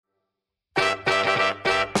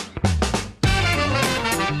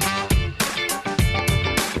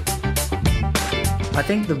I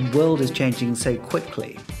think the world is changing so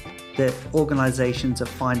quickly that organizations are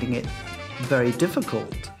finding it very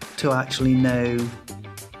difficult to actually know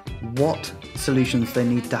what solutions they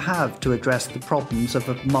need to have to address the problems of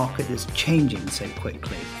a market that's changing so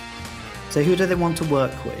quickly. So who do they want to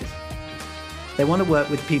work with? They want to work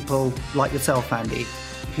with people like yourself, Andy,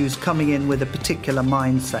 who's coming in with a particular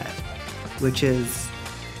mindset, which is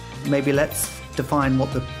maybe let's define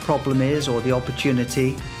what the problem is or the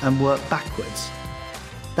opportunity and work backwards.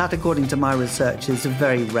 That, according to my research, is a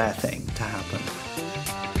very rare thing to happen.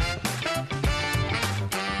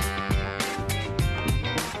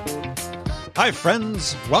 Hi,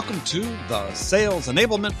 friends. Welcome to the Sales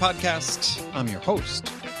Enablement Podcast. I'm your host,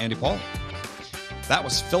 Andy Paul. That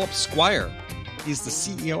was Philip Squire. He's the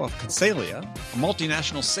CEO of Consalia, a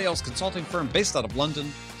multinational sales consulting firm based out of London,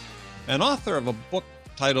 and author of a book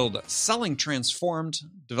titled Selling Transformed,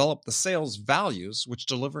 Develop the Sales Values Which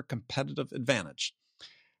Deliver Competitive Advantage.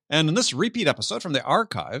 And in this repeat episode from the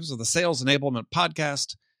archives of the Sales Enablement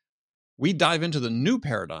Podcast, we dive into the new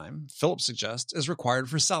paradigm Philip suggests is required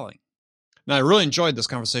for selling. Now, I really enjoyed this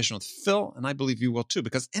conversation with Phil, and I believe you will too,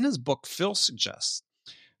 because in his book, Phil suggests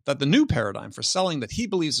that the new paradigm for selling that he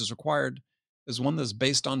believes is required is one that is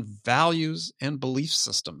based on values and belief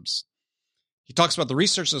systems. He talks about the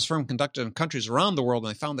research this firm conducted in countries around the world,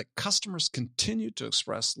 and they found that customers continued to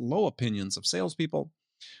express low opinions of salespeople,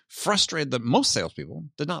 frustrated that most salespeople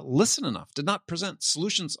did not listen enough, did not present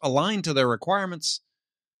solutions aligned to their requirements,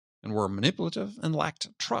 and were manipulative and lacked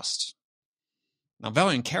trust. Now,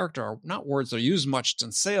 value and character are not words that are used much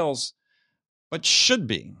in sales, but should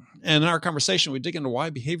be. And in our conversation, we dig into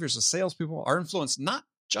why behaviors of salespeople are influenced not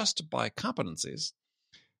just by competencies,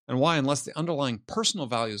 and why, unless the underlying personal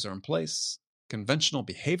values are in place, conventional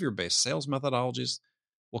behavior-based sales methodologies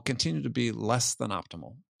will continue to be less than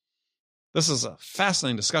optimal. This is a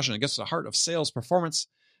fascinating discussion. It gets to the heart of sales performance.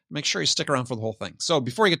 Make sure you stick around for the whole thing. So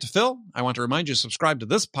before we get to Phil, I want to remind you to subscribe to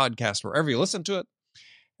this podcast wherever you listen to it.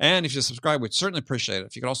 And if you subscribe, we'd certainly appreciate it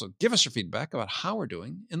if you could also give us your feedback about how we're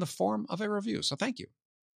doing in the form of a review. So thank you.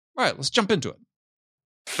 All right, let's jump into it.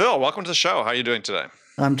 Phil, welcome to the show. How are you doing today?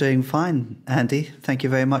 I'm doing fine, Andy. Thank you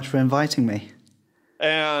very much for inviting me.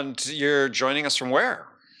 And you're joining us from where?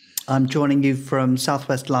 I'm joining you from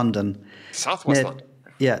southwest London. Southwest London?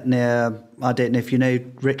 Yeah, near, I don't know if you know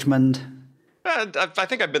Richmond. I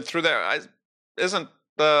think I've been through there. Isn't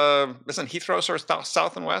Heathrow sort of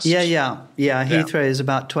south and west? Yeah. Heathrow is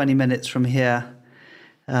about 20 minutes from here.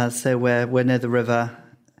 So we're near the river.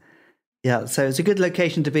 Yeah, so it's a good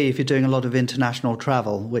location to be if you're doing a lot of international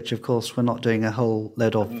travel, which, of course, we're not doing a whole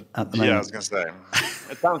load of at the moment. Yeah, I was going to say.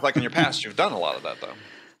 It sounds like in your past you've done a lot of that, though.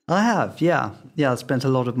 I have, yeah. Yeah, I spent a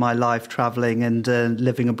lot of my life traveling and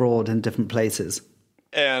living abroad in different places.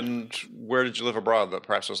 And where did you live abroad that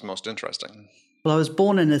perhaps was most interesting? Well, I was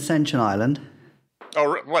born in Ascension Island.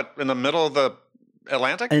 Oh, what, in the middle of the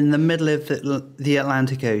Atlantic? In the middle of the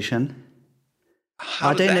Atlantic Ocean.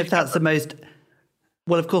 I don't know if that's the most...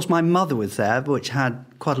 Well, of course, my mother was there, which had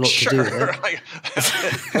quite a lot to do with it.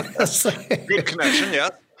 Good connection,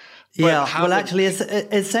 yes. Actually,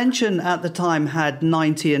 Ascension at the time had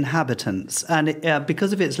 90 inhabitants. And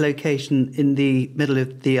because of its location in the middle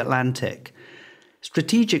of the Atlantic,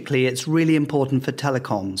 strategically, it's really important for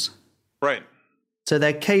telecoms. Right. So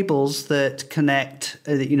they're cables that connect,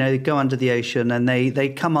 go under the ocean, and they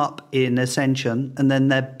come up in Ascension, and then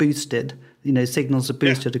they're boosted, signals are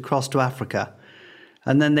boosted across to Africa.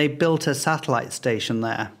 And then they built a satellite station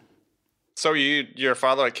there. So your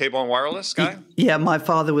father a cable and wireless guy? Yeah, my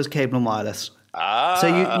father was cable and wireless. Ah. So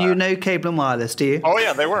you know cable and wireless, do you? Oh,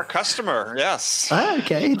 yeah, they were a customer, yes. Oh,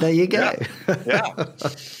 okay, there you go. Yeah.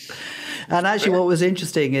 And actually what was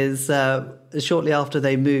interesting is shortly after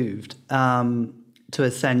they moved to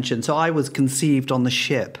Ascension, so I was conceived on the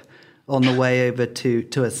ship on the way over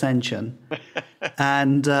to Ascension.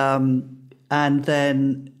 And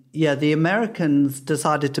then... Yeah, the Americans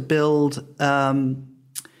decided to build a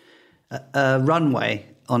runway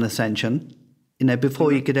on Ascension,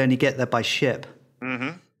 before you could only get there by ship. Mm-hmm.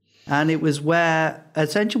 And it was where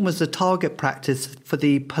Ascension was the target practice for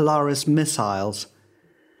the Polaris missiles.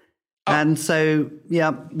 Oh. And so,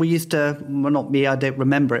 we used to, well, not me, I don't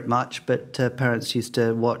remember it much, but parents used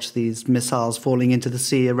to watch these missiles falling into the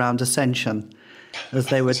sea around Ascension as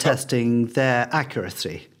they were testing their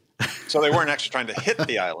accuracy. So they weren't actually trying to hit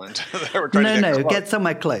the island. They were trying to get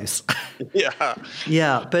somewhere close. Yeah.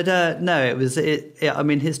 Yeah, but no, it was. I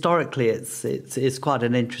mean, historically, it's quite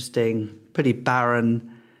an interesting, pretty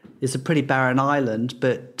barren. It's a pretty barren island.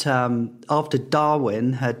 But after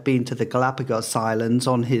Darwin had been to the Galapagos Islands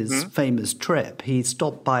on his famous trip, he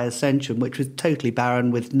stopped by Ascension, which was totally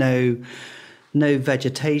barren with no no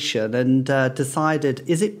vegetation, and decided,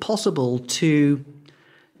 is it possible to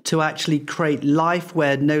actually create life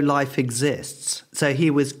where no life exists? So he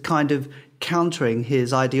was kind of countering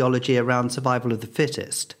his ideology around survival of the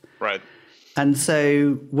fittest. Right. And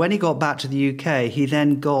so when he got back to the UK, he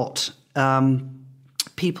then got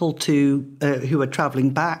people who were traveling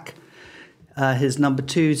back. His number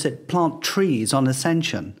two said, plant trees on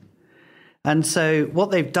Ascension. And so what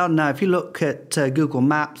they've done now, if you look at Google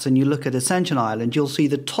Maps and you look at Ascension Island, you'll see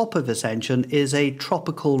the top of Ascension is a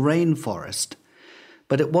tropical rainforest.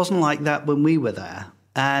 But it wasn't like that when we were there.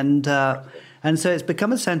 And so it's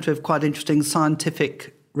become a center of quite interesting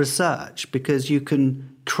scientific research because you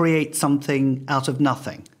can create something out of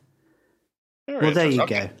nothing. Well, there you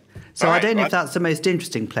go. So I don't know if that's the most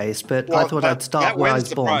interesting place, but I thought I'd start where I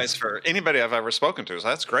was born. That wins the prize for anybody I've ever spoken to, so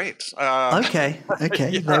that's great. Okay,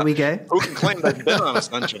 yeah. There we go. Who can claim they've been on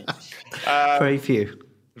Ascension? Very few.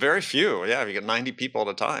 Very few, yeah. You get 90 people at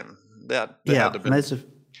a time. That had to be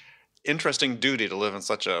interesting duty to live in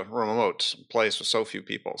such a remote place with so few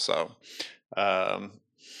people. So, but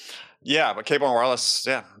Cable and Wireless,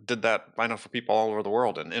 did that, I know, for people all over the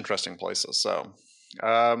world in interesting places. So,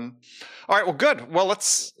 all right, well, good. Well,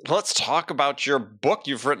 let's talk about your book.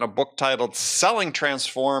 You've written a book titled Selling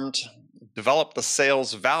Transformed, Develop the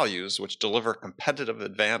Sales Values Which Deliver Competitive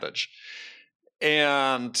Advantage.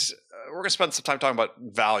 And we're going to spend some time talking about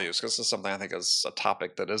values because this is something I think is a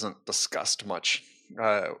topic that isn't discussed much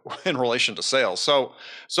in relation to sales. So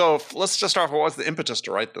let's just start off. What was the impetus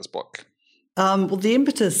to write this book? Well, the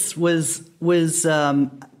impetus was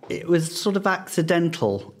it was sort of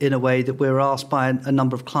accidental in a way that we were asked by a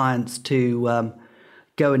number of clients to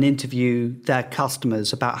go and interview their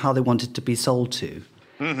customers about how they wanted to be sold to.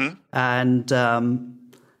 Mm-hmm.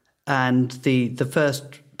 And the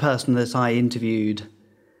first person that I interviewed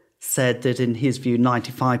said that in his view,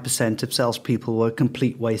 95% of salespeople were a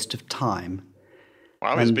complete waste of time.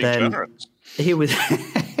 Wow, he's being generous. He was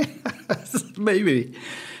maybe.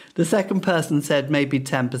 The second person said maybe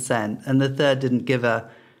 10%, and the third didn't give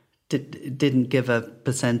a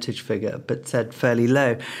percentage figure, but said fairly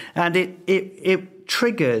low. And it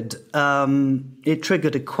triggered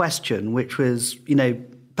a question, which was,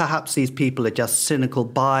 perhaps these people are just cynical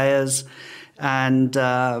buyers, and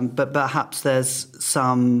but perhaps there's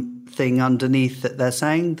something underneath that they're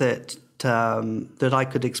saying that I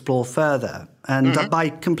could explore further. And by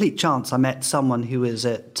complete chance, I met someone who was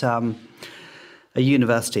at a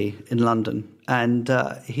university in London, and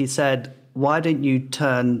he said, why don't you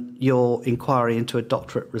turn your inquiry into a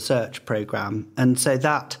doctorate research program? And so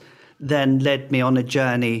that then led me on a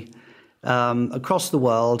journey across the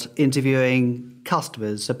world, interviewing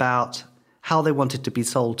customers about how they wanted to be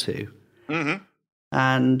sold to. Mm-hmm.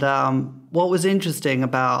 And what was interesting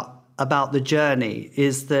about the journey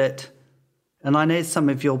is that, and I know some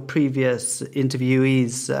of your previous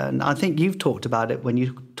interviewees, and I think you've talked about it when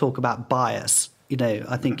you talk about bias.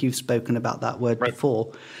 I think you've spoken about that word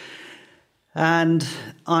before. And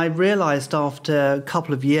I realized after a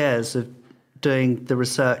couple of years of doing the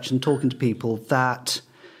research and talking to people that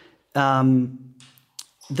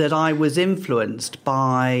that I was influenced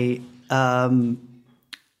by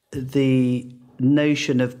the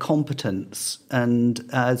notion of competence and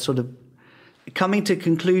sort of coming to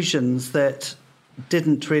conclusions that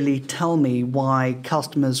didn't really tell me why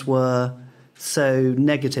customers were so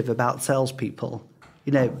negative about salespeople,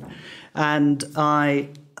 and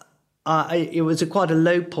it was quite a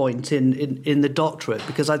low point in the doctorate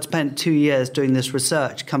because I'd spent 2 years doing this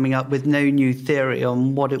research, coming up with no new theory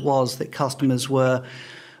on what it was that customers were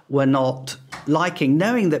not liking,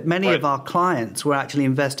 knowing that many of our clients were actually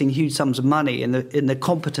investing huge sums of money in the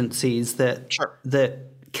competencies that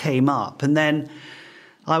came up. And then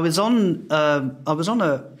I was on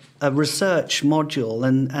a research module,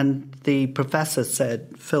 and the professor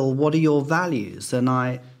said, "Phil, what are your values?" And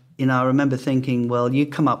I remember thinking, well, you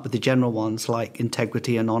come up with the general ones like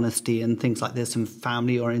integrity and honesty and things like this, and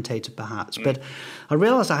family orientated perhaps. But I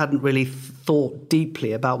realized I hadn't really thought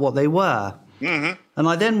deeply about what they were. Mm-hmm. And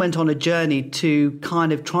I then went on a journey to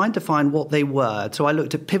kind of trying to find what they were. So I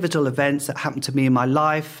looked at pivotal events that happened to me in my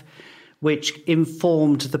life, which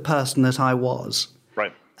informed the person that I was.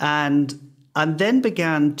 Right. And then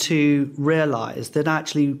began to realize that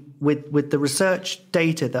actually with the research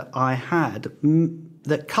data that I had,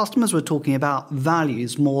 that customers were talking about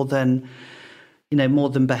values more than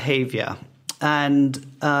behavior. And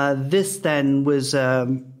this then was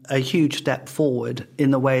a huge step forward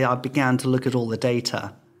in the way I began to look at all the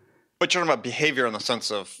data. But you're talking about behavior in the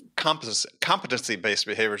sense of competency-based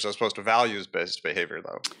behaviors as opposed to values-based behavior,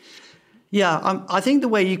 though. Yeah, I think the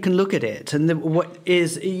way you can look at it, and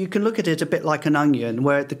you can look at it a bit like an onion,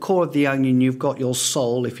 where at the core of the onion you've got your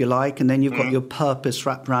soul, if you like, and then you've got your purpose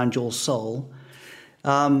wrapped around your soul.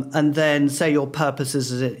 And then, say your purpose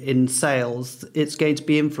is in sales, it's going to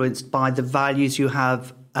be influenced by the values you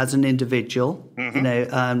have as an individual,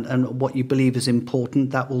 and what you believe is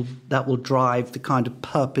important. That will drive the kind of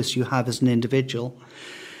purpose you have as an individual.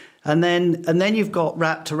 And then you've got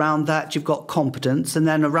wrapped around that, you've got competence, and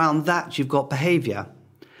then around that you've got behavior.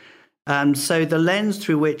 And so the lens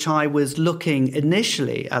through which I was looking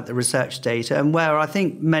initially at the research data, and where I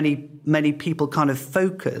think many people kind of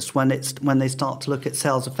focus when they start to look at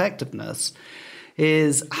sales effectiveness,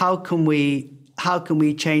 is how can we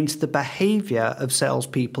change the behavior of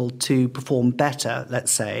salespeople to perform better,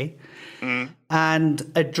 let's say,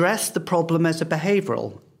 and address the problem at a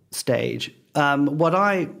behavioral stage. What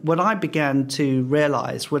I began to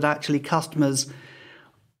realize was actually customers,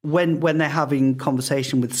 when they're having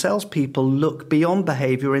conversation with salespeople, look beyond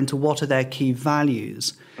behavior into what are their key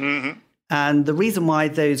values. And the reason why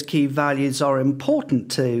those key values are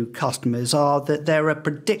important to customers are that they're a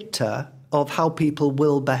predictor of how people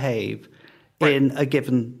will behave in a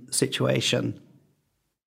given situation.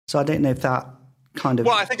 So I don't know if that kind of...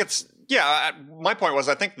 Well, I think it's... Yeah, my point was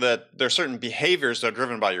I think that there are certain behaviors that are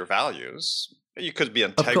driven by your values. You could be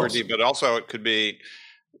integrity, but also it could be,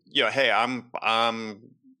 hey, if I'm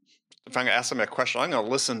going to ask somebody a question, I'm going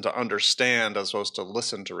to listen to understand as opposed to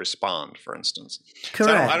listen to respond, for instance.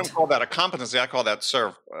 Correct. So I don't call that a competency. I call that sort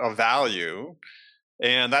of a value.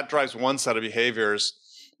 And that drives one set of behaviors,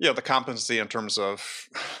 the competency in terms of,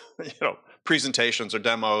 presentations or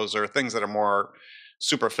demos or things that are more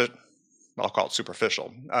superficial. I'll call it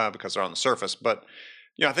superficial because they're on the surface. But,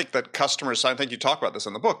 I think that customers, I think you talk about this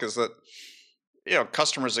in the book, is that,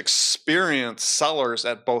 customers experience sellers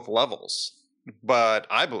at both levels. But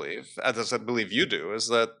I believe, as I believe you do, is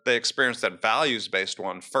that they experience that values-based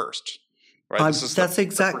one first. Right? That's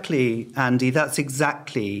exactly, Andy, that's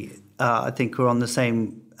exactly, I think we're on the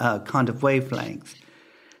same kind of wavelength.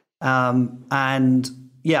 And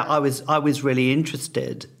yeah, I was really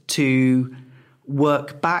interested to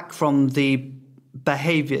work back from the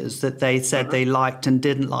behaviors that they said they liked and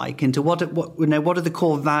didn't like into what are the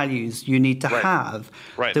core values you need to have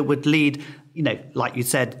that would lead, like you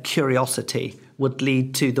said, curiosity would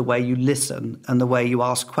lead to the way you listen and the way you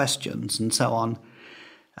ask questions and so on.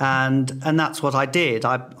 And that's what I did.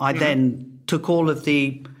 I then took all of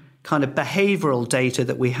the kind of behavioral data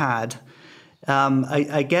that we had.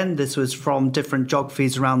 Again, this was from different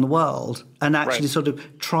geographies around the world, and actually sort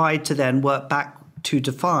of tried to then work back to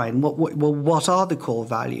define what are the core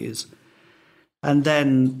values, and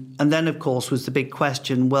then of course was the big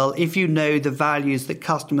question. Well, if you know the values that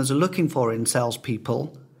customers are looking for in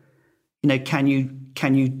salespeople, can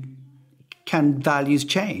values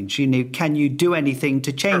change? Can you do anything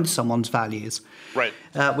to change someone's values? Right.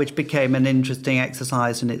 Which became an interesting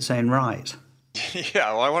exercise in its own right.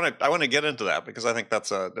 Yeah, well, I want to get into that because I think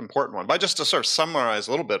that's an important one. But just to sort of summarize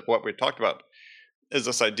a little bit what we talked about is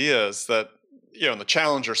this idea is that, in the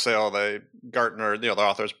Challenger sale, Gartner, the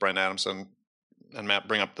authors, Brent Adamson and Matt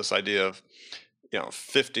bring up this idea of,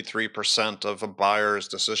 53% of a buyer's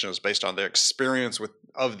decision is based on their experience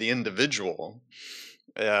of the individual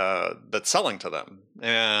that's selling to them.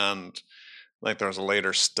 And I think there was a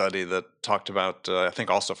later study that talked about, I think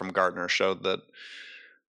also from Gartner, showed that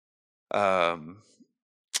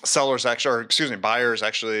buyers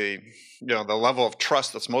actually, the level of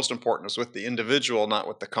trust that's most important is with the individual, not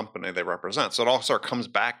with the company they represent. So it all sort of comes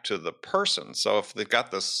back to the person. So if they've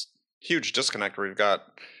got this huge disconnect where you've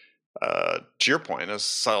got, to your point,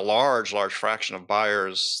 is a large fraction of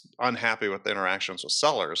buyers unhappy with the interactions with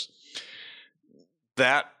sellers,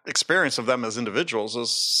 that experience of them as individuals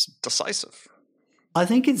is decisive. I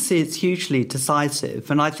think it's hugely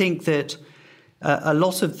decisive. And I think that a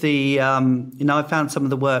lot of the, I found some of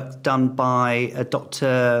the work done by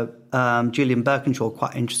Dr. Julian Birkinshaw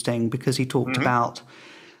quite interesting because he talked about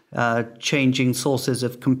changing sources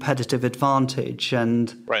of competitive advantage.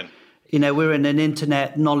 And, we're in an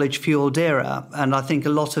internet knowledge-fueled era. And I think a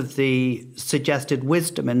lot of the suggested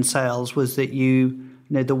wisdom in sales was that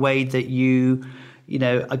the way that you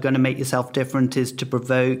are going to make yourself different is to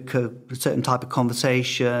provoke a certain type of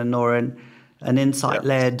conversation or an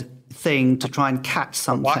insight-led thing to try and catch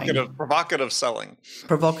something. Provocative selling.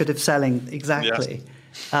 Provocative selling, exactly.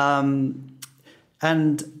 Yes.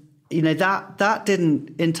 And that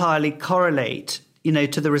didn't entirely correlate,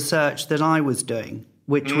 to the research that I was doing,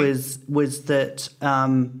 which was that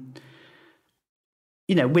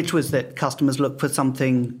customers look for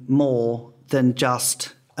something more than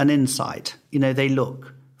just an insight. They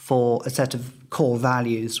look for a set of core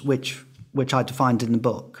values, which I defined in the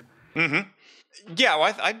book. Mm-hmm. Yeah,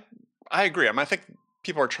 well, I agree. I mean, I think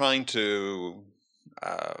people are trying to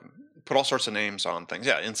put all sorts of names on things.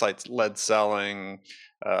 Yeah, insights-led selling,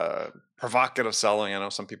 provocative selling. I know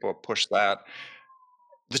some people have pushed that.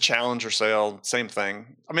 The challenger sale, same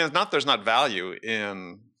thing. I mean, it's not there's not value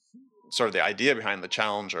in sort of the idea behind the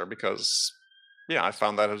challenger, because I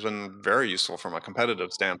found that has been very useful from a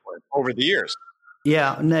competitive standpoint over the years.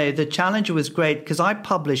 Yeah, no, the challenger was great because I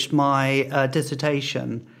published my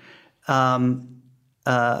dissertation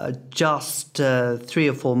just 3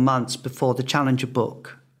 or 4 months before the challenger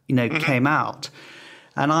book, came out,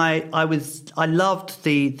 and I loved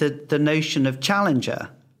the notion of challenger.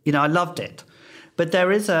 I loved it, but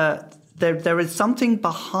there is something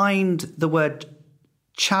behind the word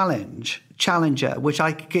challenger, which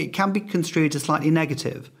it can be construed as slightly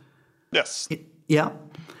negative. Yes. Yeah.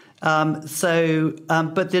 But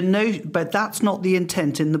that's not the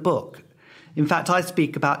intent in the book. In fact, I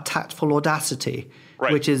speak about tactful audacity,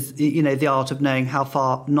 right, which is the art of knowing how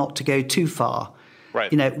far not to go too far.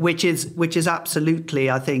 Right. Which is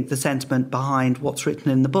absolutely, I think, the sentiment behind what's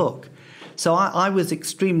written in the book. So I was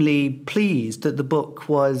extremely pleased that the book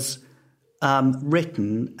was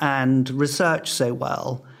written and researched so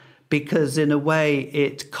well, because in a way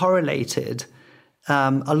it correlated.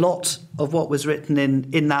 A lot of what was written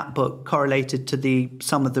in that book correlated to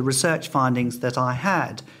some of the research findings that I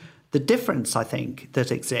had. The difference, I think,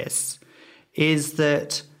 that exists is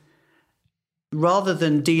that rather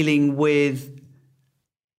than dealing with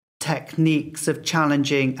techniques of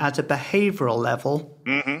challenging at a behavioral level,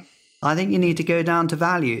 mm-hmm, I think you need to go down to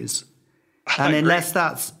values. And unless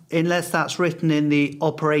that's written in the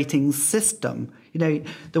operating system,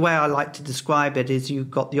 the way I like to describe it is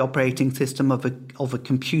you've got the operating system of a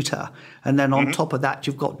computer, and then on top of that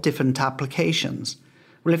you've got different applications.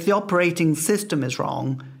 Well, if the operating system is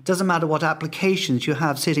wrong, it doesn't matter what applications you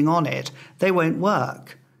have sitting on it, they won't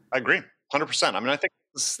work. I agree, 100%. I mean, I think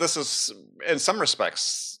this is, in some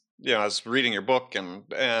respects, I was reading your book and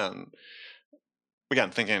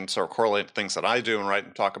again, thinking sort of correlate things that I do and write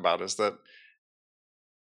and talk about, is that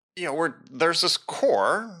there's this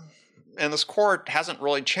core, and this core hasn't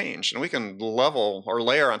really changed, and we can level or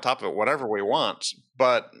layer on top of it whatever we want,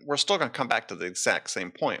 but we're still going to come back to the exact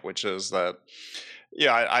same point, which is that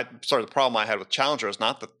I sort of the problem I had with Challenger is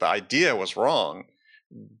not that the idea was wrong,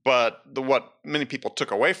 but what many people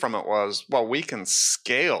took away from it was, well, we can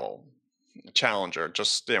scale Challenger,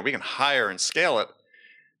 just we can hire and scale it.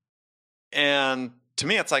 And to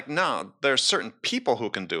me, it's like, no, there's certain people who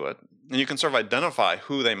can do it, and you can sort of identify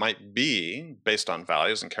who they might be based on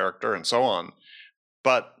values and character and so on,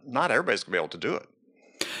 but not everybody's going to be able to do it.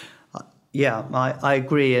 Yeah, I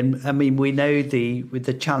agree. And I mean, we know with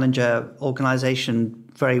the Challenger organization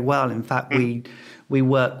very well. In fact, we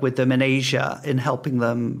work with them in Asia in helping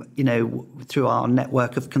them, through our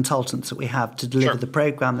network of consultants that we have to deliver the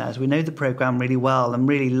program there. So we know the program really well and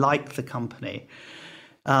really like the company.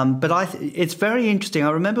 But it's very interesting.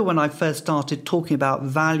 I remember when I first started talking about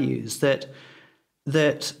values that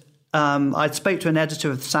I spoke to an editor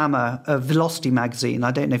of SAMA, of Velocity magazine.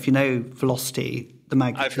 I don't know if you know Velocity, the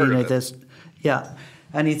magazine. I've heard of it. Yeah.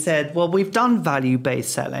 And he said, well, we've done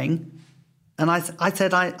value-based selling. And I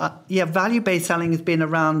said, value-based selling has been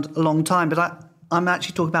around a long time, but I'm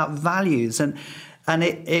actually talking about values. And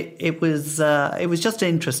it was just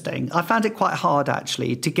interesting. I found it quite hard,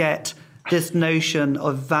 actually, to get this notion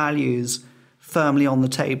of values firmly on the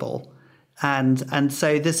table. And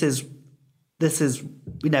so this is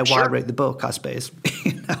why I wrote the book, I suppose.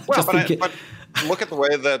 Well, but look at the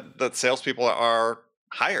way that salespeople are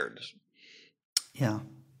hired. Yeah.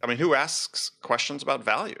 I mean, who asks questions about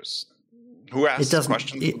values? Who asks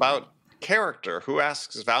questions about character? Who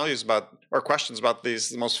asks questions about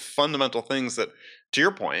the most fundamental things that, to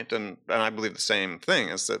your point, and I believe the same thing,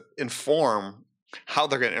 is that inform how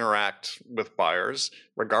they're going to interact with buyers,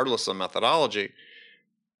 regardless of methodology.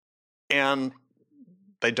 And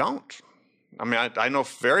they don't. I mean, I know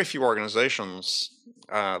very few organizations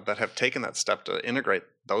that have taken that step to integrate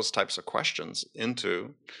those types of questions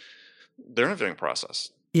into their interviewing process.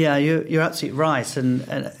 Yeah, you're absolutely right,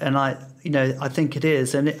 and I think it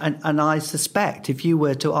is, and I suspect if you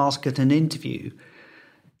were to ask at an interview,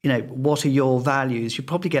 what are your values, you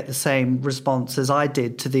probably get the same response as I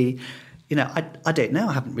did to the, I don't know,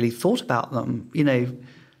 I haven't really thought about them.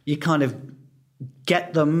 You kind of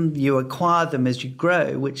get them, you acquire them as you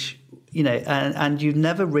grow, which and you've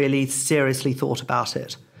never really seriously thought about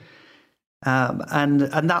it. And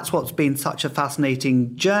that's what's been such a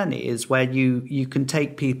fascinating journey, is where you can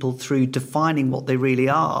take people through defining what they really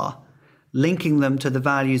are linking them to the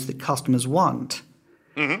values that customers want,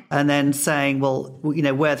 and then saying, well,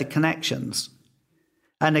 where are the connections?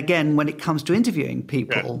 And again, when it comes to interviewing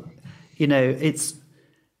people, there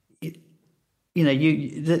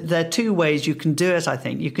are two ways you can do it, I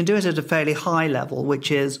think. You can do it at a fairly high level,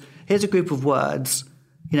 which is, here's a group of words,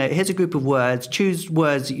 choose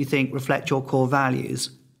words that you think reflect your core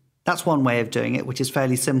values. That's one way of doing it, which is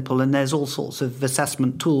fairly simple, and there's all sorts of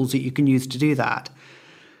assessment tools that you can use to do that.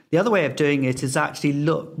 The other way of doing it is actually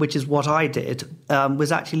which is what I did,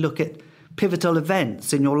 was actually look at pivotal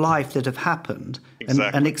events in your life that have happened,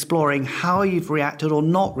 and exploring how you've reacted or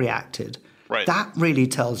not reacted. Right. That really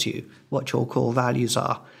tells you what your core values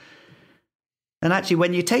are. And actually,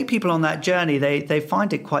 when you take people on that journey, they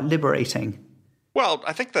find it quite liberating. Well,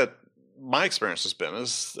 I think that my experience has been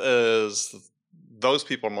is those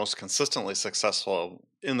people most consistently successful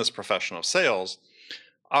in this profession of sales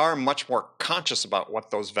are much more conscious about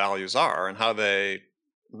what those values are and how they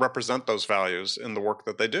represent those values in the work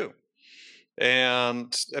that they do.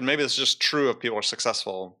 And maybe it's just true of people who are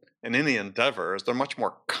successful in any endeavor, is they're much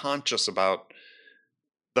more conscious about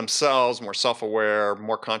themselves, more self-aware,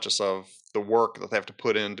 more conscious of the work that they have to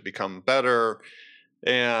put in to become better.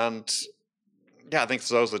 And I think it's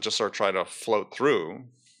those that just sort of try to float through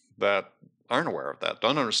that aren't aware of that,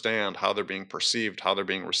 don't understand how they're being perceived, how they're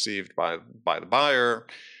being received by the buyer,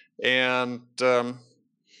 and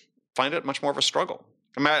find it much more of a struggle.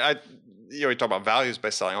 I mean, you talk about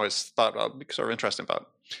values-based selling. I always thought it'd be sort of interesting about,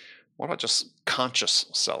 what about just conscious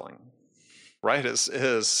selling, right?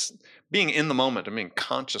 Is being in the moment and being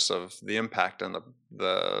conscious of the impact and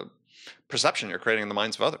the perception you're creating in the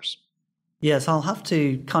minds of others. Yes, I'll have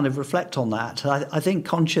to kind of reflect on that. I think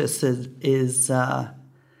conscious is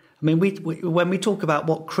when we talk about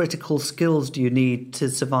what critical skills do you need to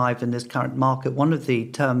survive in this current market, one of the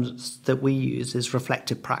terms that we use is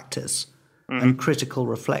reflective practice and critical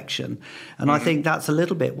reflection. And I think that's a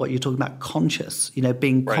little bit what you're talking about, conscious,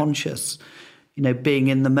 being conscious, being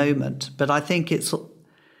in the moment. But I think that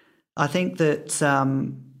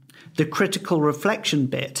the critical reflection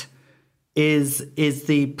bit is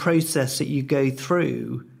the process that you go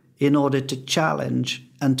through in order to challenge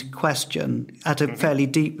and to question at a fairly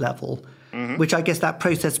deep level, which I guess that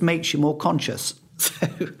process makes you more conscious.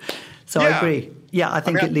 So I agree. Yeah, I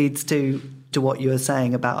think it leads to what you were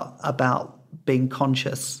saying about being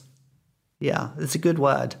conscious. Yeah, it's a good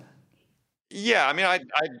word. Yeah, I mean, I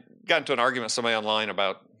got into an argument with somebody online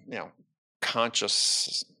about,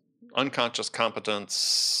 conscious, unconscious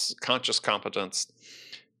competence, conscious competence.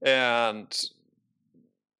 And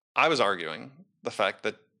I was arguing the fact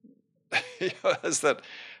that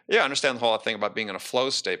I understand the whole thing about being in a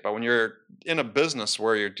flow state, but when you're in a business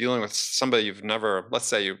where you're dealing with somebody you've never, let's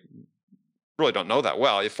say you really don't know that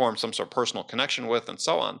well, you form some sort of personal connection with and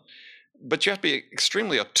so on, but you have to be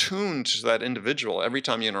extremely attuned to that individual every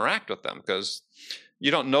time you interact with them, because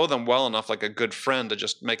you don't know them well enough, like a good friend, to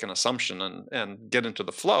just make an assumption and get into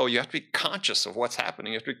the flow. You have to be conscious of what's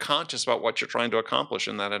happening. You have to be conscious about what you're trying to accomplish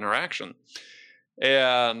in that interaction.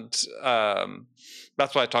 And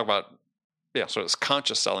that's why I talk about, sort of this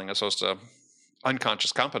conscious selling as opposed to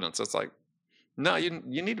unconscious competence. It's like, no, you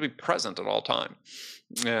need to be present at all time.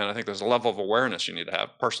 And I think there's a level of awareness you need to have.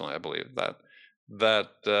 Personally, I believe that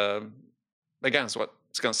again, is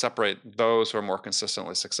what's going to separate those who are more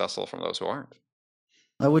consistently successful from those who aren't.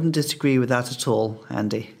 I wouldn't disagree with that at all,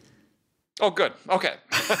 Andy. Oh, good. Okay.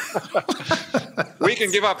 We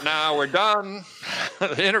can give up now. We're done.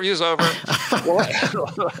 The interview's over.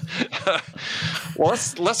 Well,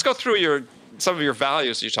 let's go through some of your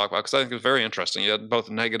values you talk about, because I think it's very interesting. You had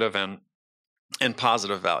both negative and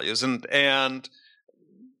positive values, and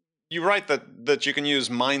you write that you can use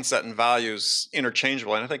mindset and values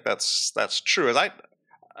interchangeably, and I think that's true. As I'm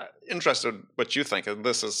interested in what you think, and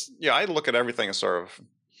this is, I look at everything as sort of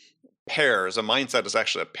pairs. A mindset is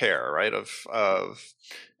actually a pair, right, of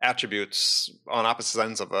attributes on opposite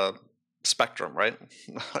ends of a spectrum, right,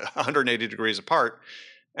 180 degrees apart,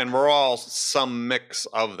 and we're all some mix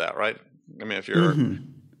of that, right? I mean, if you're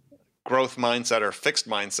growth mindset or fixed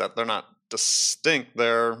mindset, they're not distinct.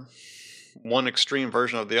 They're one extreme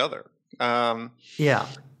version of the other. Yeah.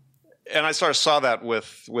 And I sort of saw that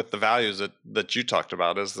with the values that you talked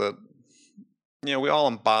about, is that, we all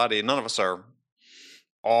embody, none of us are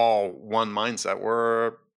all one mindset.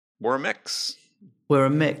 We're a mix. We're a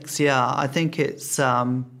mix. Yeah. I think it's,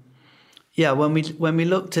 when we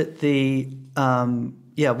looked at the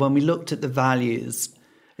values,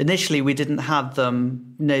 initially we didn't have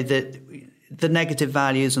them, the negative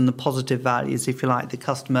values and the positive values, if you like, the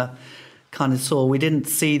customer kind of saw. We didn't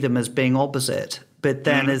see them as being opposite. But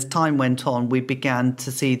then as time went on, we began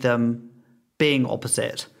to see them being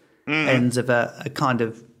opposite ends of a kind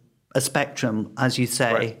of a spectrum, as you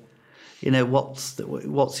say. Right. You know, what's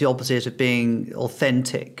the opposite of being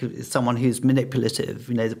authentic? Someone who's manipulative.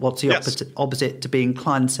 You know, what's the opposite to being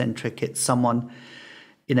client-centric? It's someone,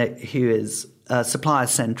 you know, who is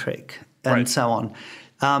supplier-centric, and so on.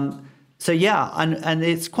 So yeah, and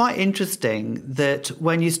it's quite interesting that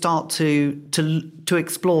when you start to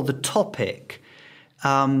explore the topic,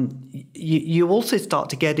 you also start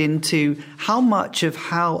to get into how much of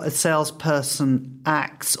how a salesperson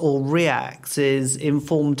acts or reacts is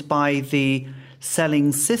informed by the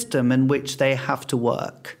selling system in which they have to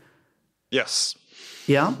work. Yes.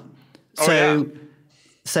 Yeah.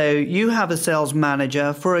 So you have a sales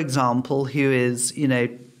manager, for example, who is, you know,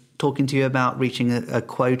 talking to you about reaching a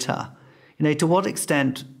quota. You know, to what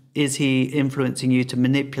extent is he influencing you to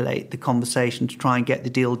manipulate the conversation to try and get the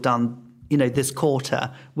deal done, you know, this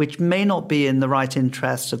quarter, which may not be in the right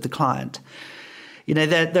interest of the client? You know,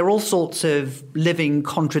 there are all sorts of living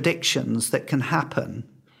contradictions that can happen.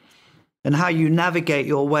 And how you navigate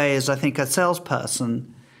your way as, I think, a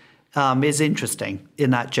salesperson is interesting in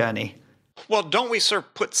that journey. Well, don't we sort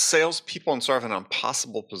of put salespeople in sort of an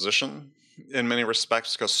impossible position in many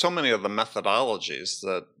respects, because so many of the methodologies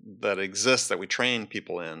that exist that we train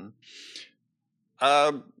people in,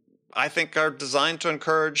 I think are designed to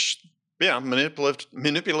encourage,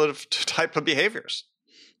 manipulative type of behaviors.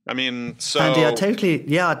 I mean, so Andy, I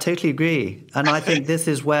totally agree, and I think this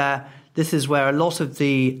is where a lot of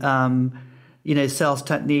the sales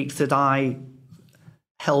techniques that I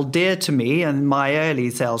held dear to me in my early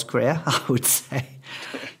sales career, I would say,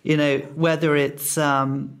 you know, whether it's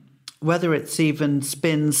even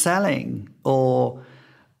spin selling or,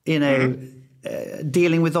 you know,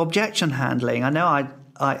 dealing with objection handling. I know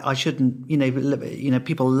I shouldn't, you know,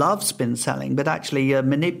 people love spin selling, but actually you're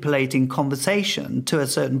manipulating conversation to a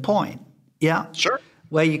certain point. Yeah. Sure.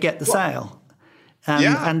 Where you get the sale.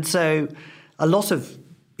 And so a lot of,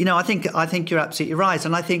 you know, I think you're absolutely right.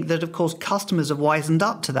 And I think that, of course, customers have wisened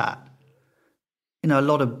up to that. You know, a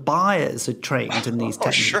lot of buyers are trained in these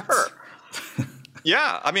techniques. Sure.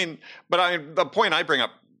 Yeah, I mean, the point I bring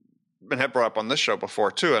up and have brought up on this show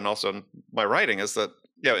before too, and also in my writing, is that,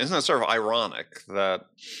 isn't it sort of ironic that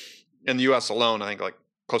in the U.S. alone, I think like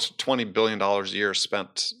close to $20 billion a year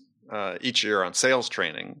spent each year on sales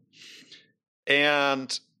training.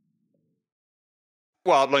 And,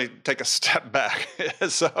 well, let me take a step back.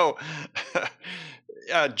 So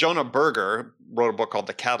Jonah Berger wrote a book called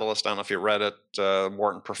The Catalyst. I don't know if you read it,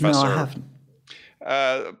 Wharton professor. No, I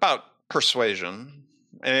haven't. About persuasion,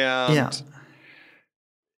 and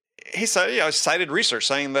he said, cited research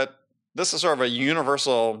saying that this is sort of a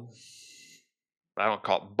universal, I don't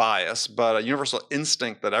call it bias, but a universal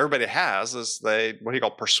instinct that everybody has is what he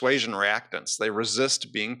called persuasion reactance. They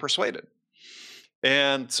resist being persuaded.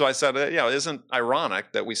 And so I said, isn't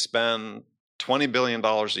ironic that we spend $20 billion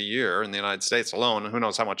a year in the United States alone, and who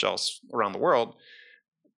knows how much else around the world,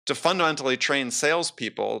 to fundamentally train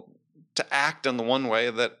salespeople to act in the one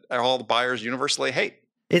way that all the buyers universally hate.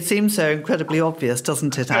 It seems so incredibly obvious,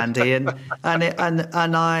 doesn't it, Andy? And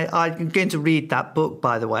I'm going to read that book,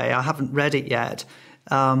 by the way. I haven't read it yet.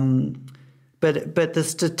 But the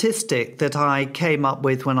statistic that I came up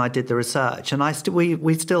with when I did the research, and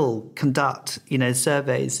we still conduct, you know,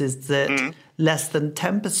 surveys, is that less than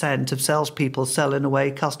 10% of salespeople sell in a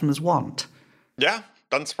way customers want. Yeah,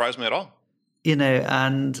 doesn't surprise me at all. You know,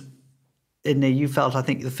 and you felt, I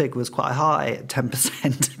think the figure was quite high at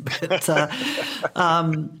 10%,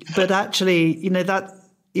 but actually, you know,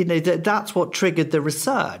 that's what triggered the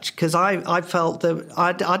research, because I felt that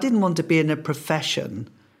I didn't want to be in a profession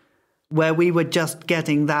where we were just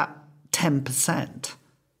getting that 10%.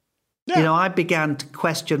 Yeah. You know, I began to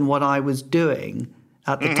question what I was doing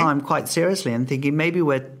at the time quite seriously, and thinking maybe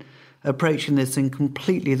we're approaching this in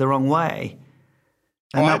completely the wrong way.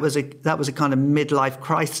 And that was a kind of midlife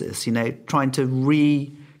crisis, you know, trying to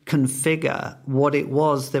reconfigure what it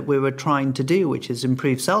was that we were trying to do, which is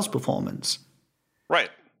improve sales performance. Right.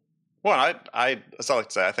 Well, as I like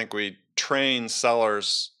to say, I think we train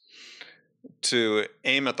sellers to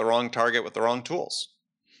aim at the wrong target with the wrong tools.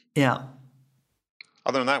 Yeah.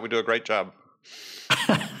 Other than that, we do a great job.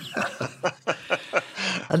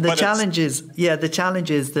 And the challenge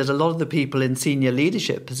is that a lot of the people in senior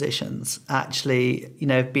leadership positions actually, you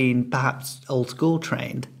know, have been perhaps old school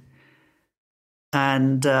trained,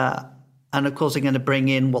 and of course are going to bring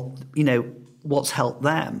in what's helped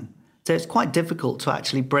them. So it's quite difficult to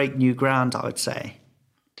actually break new ground, I would say.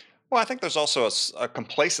 Well, I think there's also a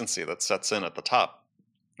complacency that sets in at the top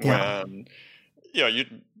when, you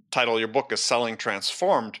title your book as Selling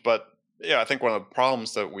Transformed, but I think one of the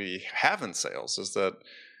problems that we have in sales is that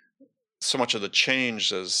so much of the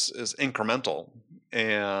change is incremental,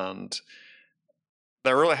 and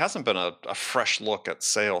there really hasn't been a fresh look at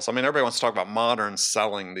sales. I mean, everybody wants to talk about modern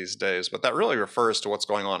selling these days, but that really refers to what's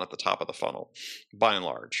going on at the top of the funnel, by and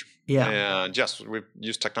large. Yeah. And yes, we've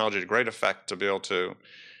used technology to great effect to be able to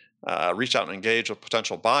reach out and engage with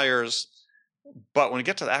potential buyers. But when you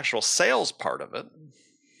get to the actual sales part of it,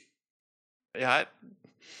 I've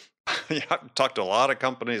talked to a lot of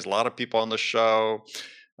companies, a lot of people on the show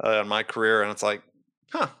in my career, and it's like,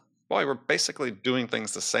 boy, we're basically doing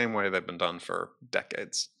things the same way they've been done for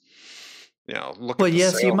decades. Well,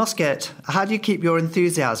 yes, you must get. How do you keep your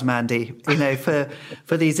enthusiasm, Andy?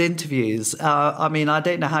 For these interviews. I mean, I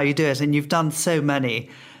don't know how you do it, and you've done so many.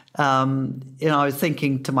 I was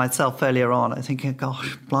thinking to myself earlier on. I'm thinking,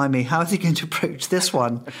 gosh, blimey, how is he going to approach this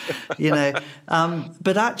one?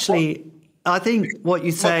 But actually. I think what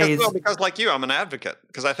you say is... because like you, I'm an advocate,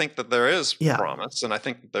 because I think that there is promise and I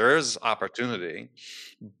think that there is opportunity.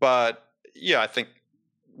 But I think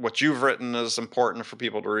what you've written is important for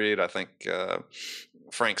people to read. I think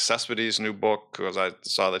Frank Cespedes' new book, because I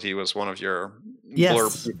saw that he was one of your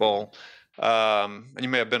blurb people. And you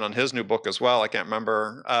may have been on his new book as well. I can't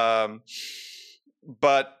remember.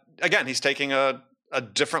 But again, he's taking a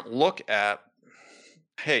different look at,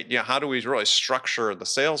 hey, how do we really structure the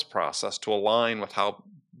sales process to align with how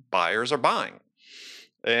buyers are buying?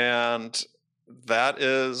 And that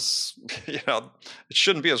is, it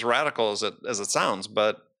shouldn't be as radical as it sounds,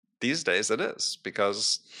 but these days it is,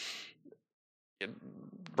 because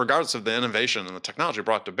regardless of the innovation and the technology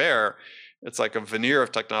brought to bear, it's like a veneer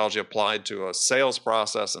of technology applied to a sales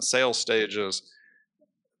process and sales stages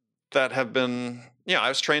that have been, I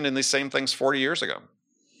was trained in these same things 40 years ago.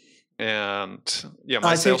 And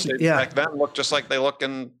my sales stages back then looked just like they look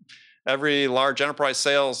in every large enterprise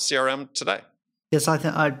sales CRM today. Yes,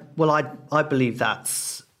 I believe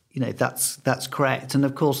that's correct. And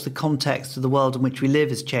of course, the context of the world in which we live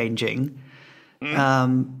is changing,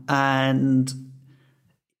 and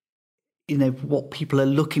what people are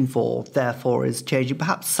looking for, therefore, is changing,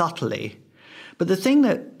 perhaps subtly. But the thing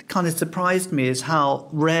that kind of surprised me is how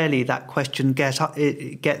rarely that question gets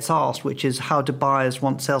asked, which is, how do buyers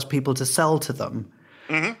want salespeople to sell to them?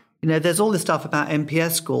 Mm-hmm. There's all this stuff about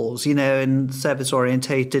NPS scores, and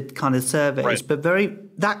service-orientated kind of surveys, right. But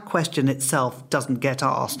that question itself doesn't get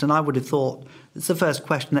asked. And I would have thought it's the first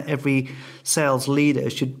question that every sales leader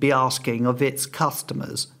should be asking of its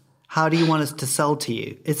customers. How do you want us to sell to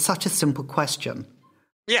you? It's such a simple question.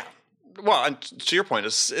 Yeah. Well, and to your point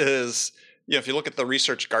is if you look at the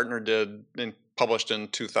research Gartner did and published in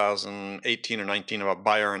 2018 or 19 about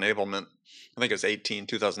buyer enablement, I think it was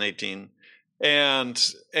 2018,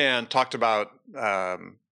 and talked about,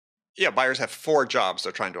 buyers have 4 jobs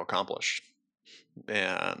they're trying to accomplish.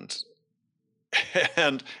 And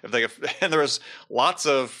there was lots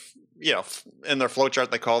of, in their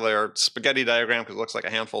flowchart, they call their spaghetti diagram, because it looks like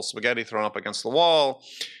a handful of spaghetti thrown up against the wall.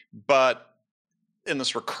 But in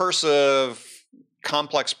this recursive,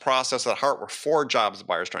 complex process at heart were 4 jobs the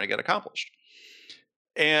buyer's trying to get accomplished.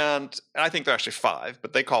 And I think they're actually 5,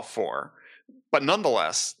 but they call 4. But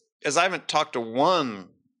nonetheless, as I haven't talked to one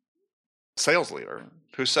sales leader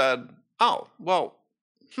who said,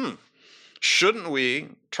 shouldn't we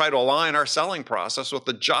try to align our selling process with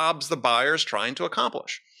the jobs the buyer's trying to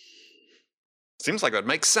accomplish? Seems like it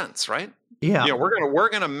makes sense, right? Yeah. We're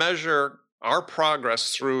gonna measure our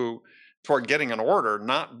progress toward getting an order,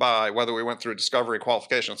 not by whether we went through discovery,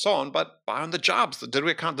 qualification, and so on, but by on the jobs. Did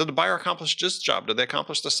the buyer accomplish this job? Did they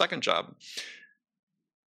accomplish the second job?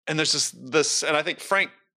 And there's this, and I think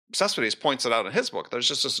Frank Cespedes points it out in his book. There's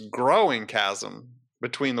just this growing chasm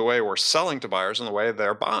between the way we're selling to buyers and the way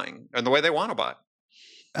they're buying and the way they want to buy.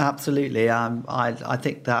 Absolutely. I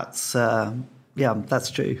think that's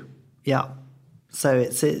true. Yeah. So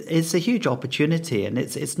it's a huge opportunity, and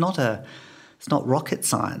it's not rocket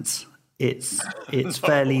science. It's no.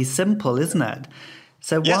 Fairly simple, isn't it?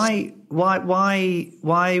 So yes. Why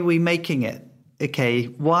are we making it? Okay,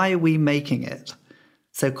 why are we making it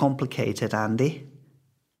so complicated, Andy?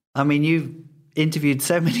 I mean, you've interviewed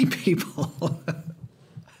so many people.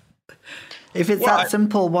 If it's that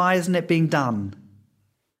simple, why isn't it being done?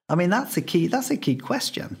 I mean, that's a key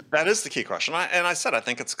question. That is the key question. I said I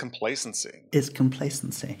think it's complacency. It's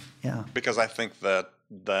complacency, yeah. Because I think that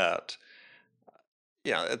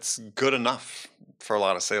it's good enough for a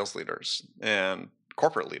lot of sales leaders and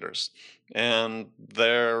corporate leaders. And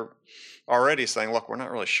they're already saying, look, we're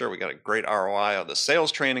not really sure we got a great ROI of the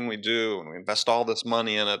sales training we do, and we invest all this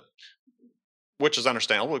money in it, which is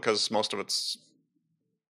understandable because most of it's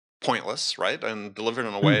pointless, right? And delivered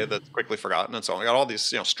in a way that's quickly forgotten and so on. We got all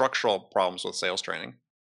these, structural problems with sales training.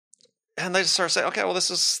 And they just sort of say, okay, well,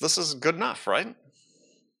 this is good enough, right?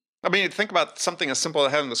 I mean, think about something as simple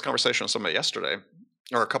as having this conversation with somebody yesterday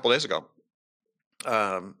or a couple of days ago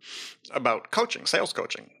about coaching, sales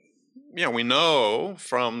coaching. We know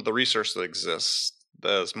from the research that exists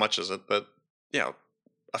as much as it that,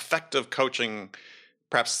 effective coaching,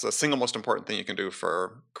 perhaps the single most important thing you can do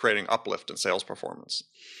for creating uplift in sales performance.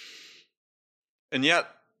 And yet,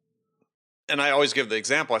 and I always give the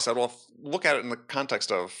example, I said, well, look at it in the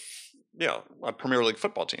context of, a Premier League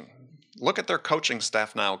football team. Look at their coaching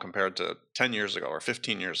staff now compared to 10 years ago or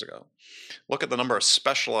 15 years ago. Look at the number of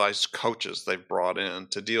specialized coaches they've brought in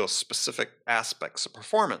to deal with specific aspects of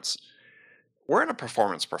performance. We're in a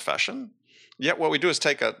performance profession, yet what we do is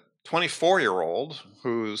take a 24-year-old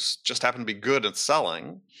who's just happened to be good at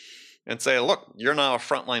selling and say, look, you're now a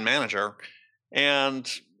frontline manager, and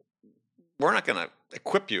we're not going to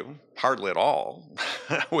equip you hardly at all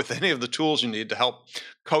with any of the tools you need to help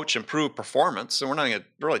coach improve performance. And we're not going to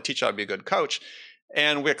really teach you how to be a good coach.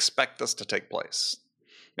 And we expect this to take place.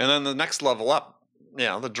 And then the next level up,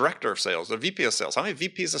 the director of sales, the VP of sales. How many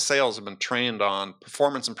VPs of sales have been trained on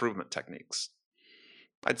performance improvement techniques?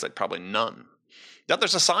 I'd say probably none. Yet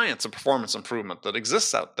there's a science of performance improvement that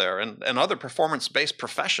exists out there, and other performance-based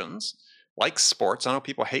professions like sports. I know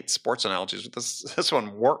people hate sports analogies, but this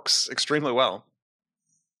one works extremely well.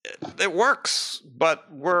 It works,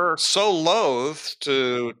 but we're so loath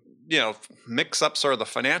to, mix up sort of the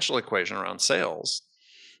financial equation around sales.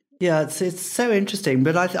 Yeah, it's so interesting.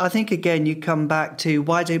 But I think, again, you come back to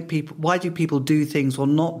why do people do things or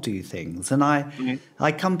not do things? And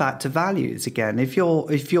I come back to values again. If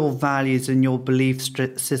your values and your belief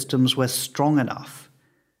systems were strong enough,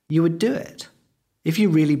 you would do it. If you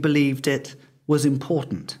really believed it was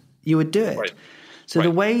important, you would do it. Right. So right.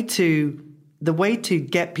 The way to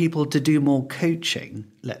get people to do more coaching,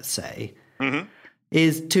 let's say,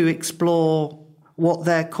 is to explore what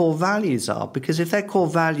their core values are. Because if their core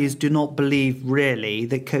values do not believe really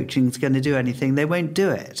that coaching is going to do anything, they won't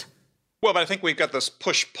do it. Well, but I think we've got this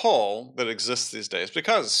push-pull that exists these days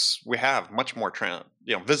because we have much more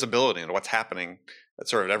visibility into what's happening at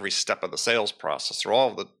sort of every step of the sales process through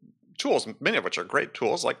all of the tools, many of which are great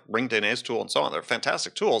tools, like RingDNA's tool and so on. They're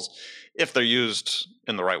fantastic tools if they're used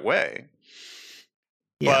in the right way.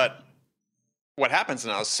 Yeah. But what happens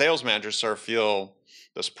now is sales managers sort of feel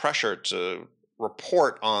this pressure to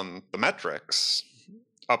report on the metrics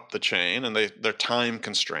up the chain, and they're time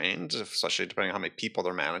constrained, especially depending on how many people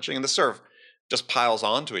they're managing. And this sort of just piles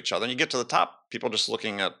onto each other. And you get to the top, people just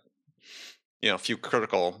looking at, a few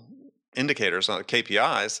critical indicators on the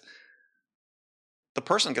KPIs. The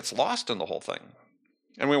person gets lost in the whole thing.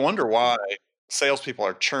 And we wonder why salespeople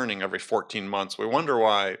are churning every 14 months. We wonder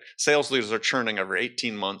why sales leaders are churning every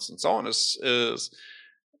 18 months and so on. Is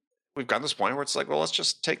we've gotten to this point where it's like, well, let's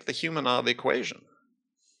just take the human out of the equation.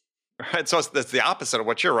 Right? So it's the opposite of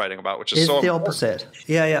what you're writing about, which is it's so the important. Opposite.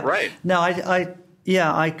 Yeah. Right. No,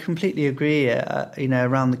 I completely agree,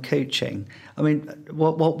 around the coaching. I mean,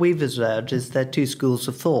 what we've observed is there are two schools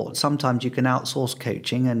of thought. Sometimes you can outsource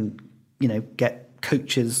coaching and, get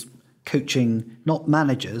coaches coaching, not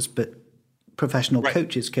managers, but professional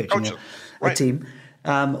coaches coaching a team,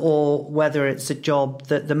 or whether it's a job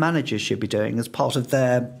that the managers should be doing as part of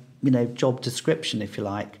their, job description, if you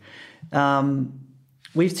like.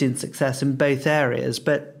 We've seen success in both areas,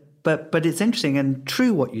 but it's interesting and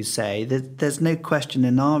true what you say, that there's no question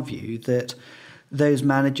in our view that those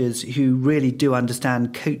managers who really do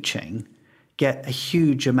understand coaching get a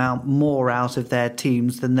huge amount more out of their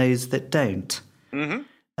teams than those that don't.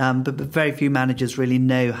 Mm-hmm. But very few managers really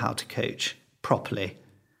know how to coach properly.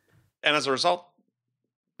 And as a result,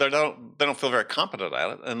 they don't feel very competent at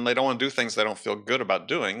it, and they don't want to do things they don't feel good about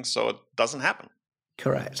doing, so it doesn't happen.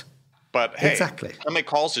 Correct. But hey, exactly. How many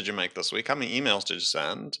calls did you make this week? How many emails did you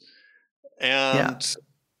send? And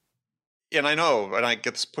I know, and I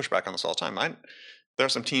get this pushback on this all the time. There are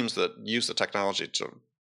some teams that use the technology to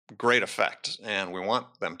great effect, and we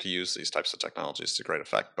want them to use these types of technologies to great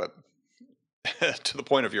effect. But to the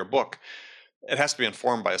point of your book, it has to be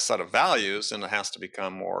informed by a set of values, and it has to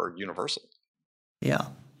become more universal. Yeah.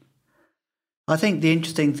 I think the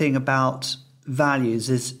interesting thing about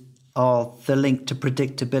values are the link to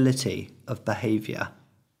predictability of behavior.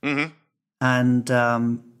 Mm-hmm.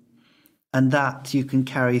 And that you can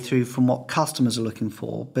carry through from what customers are looking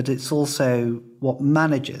for, but it's also what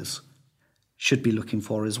managers should be looking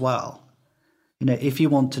for as well. If you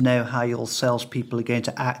want to know how your salespeople are going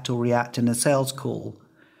to act or react in a sales call,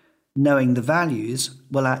 knowing the values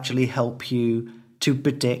will actually help you to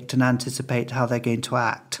predict and anticipate how they're going to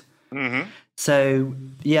act. So,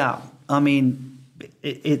 yeah, I mean,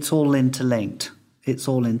 it's all interlinked. It's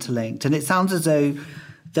all interlinked. And it sounds as though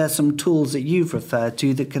there's some tools that you've referred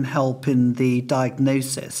to that can help in the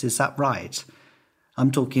diagnosis. Is that right?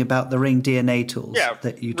 I'm talking about the Ring DNA tools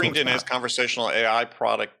that you talked about. Ring DNA's conversational AI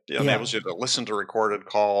product enables you to listen to recorded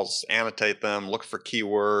calls, annotate them, look for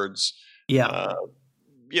keywords. Yeah.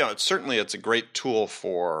 It's a great tool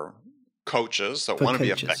for coaches that want to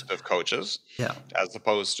be effective coaches, as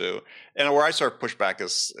opposed to, and where I sort of push back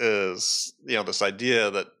is this idea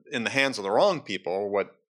that in the hands of the wrong people,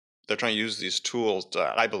 what they're trying to use these tools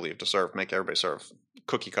to, I believe, to sort of make everybody sort of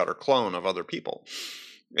cookie cutter clone of other people,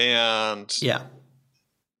 and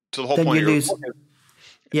to the whole point, you lose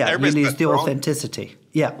the authenticity.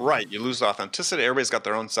 Right, you lose the authenticity. Everybody's got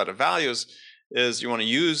their own set of values. Is you want to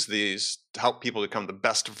use these to help people become the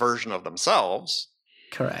best version of themselves.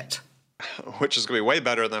 Correct. Which is going to be way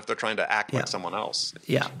better than if they're trying to act like someone else.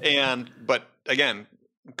 Yeah. But again,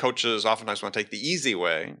 coaches oftentimes want to take the easy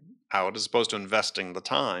way out as opposed to investing the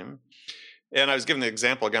time. And I was giving the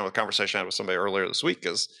example again with a conversation I had with somebody earlier this week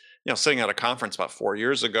is, sitting at a conference about 4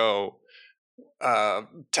 years ago,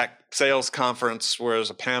 tech sales conference, where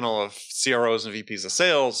there's a panel of CROs and VPs of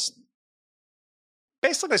sales.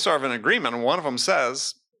 Basically, sort of an agreement, and one of them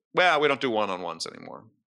says, well, we don't do one-on-ones anymore.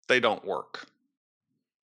 They don't work.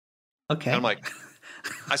 Okay. And I'm like,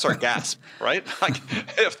 I sort of gasp, right? Like,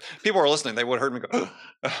 if people were listening, they would have heard me go,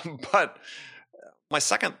 but my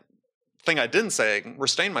second thing I didn't say,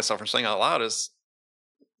 restrain myself from saying out loud is,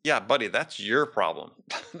 yeah, buddy, that's your problem.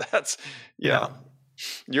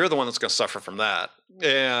 You're the one that's going to suffer from that.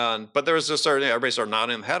 But there was just everybody sort of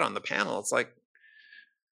nodding their head on the panel. It's like,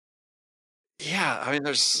 yeah, I mean,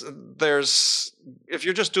 there's if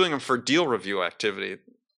you're just doing them for deal review activity,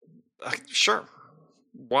 sure.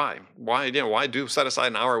 Why do set aside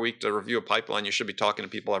an hour a week to review a pipeline? You should be talking to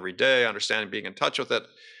people every day, understanding, being in touch with it.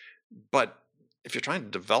 But if you're trying to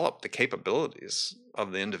develop the capabilities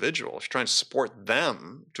of the individual, if you're trying to support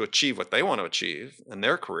them to achieve what they want to achieve in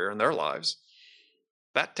their career and their lives,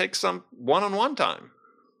 that takes some one-on-one time.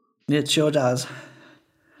 It sure does.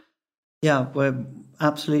 Yeah, we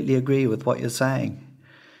absolutely agree with what you're saying.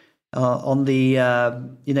 On the,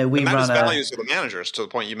 we run values of the managers to the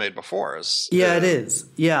point you made before. It is.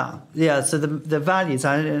 Yeah. So the values,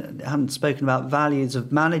 I haven't spoken about values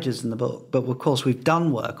of managers in the book, but of course we've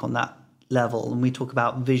done work on that level, and we talk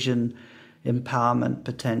about vision, empowerment,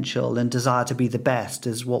 potential, and desire to be the best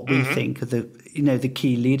is what we think are the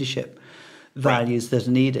key leadership values that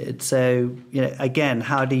are needed. So, again,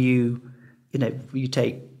 how do you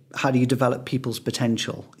develop people's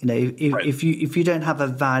potential? If you don't have a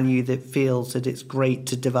value that feels that it's great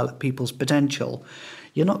to develop people's potential,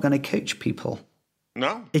 you're not going to coach people.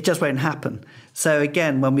 No, it just won't happen. So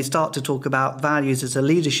again, when we start to talk about values at a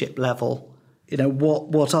leadership level,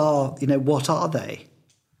 what are they?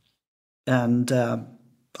 And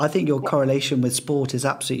I think your correlation with sport is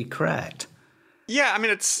absolutely correct. Yeah, I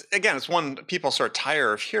mean, it's one people sort of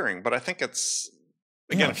tire of hearing, but I think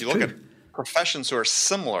if you look at professions who are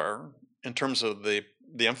similar in terms of the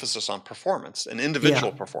emphasis on performance and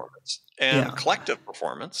individual performance and collective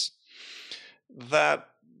performance, that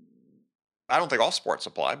I don't think all sports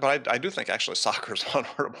apply, but I do think actually soccer's one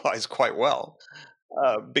where it applies quite well,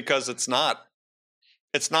 because it's not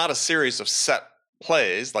a series of set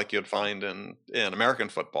plays like you'd find in American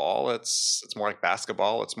football. It's more like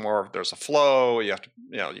basketball. It's more, there's a flow. You have to,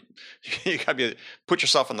 you got to put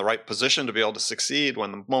yourself in the right position to be able to succeed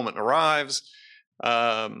when the moment arrives.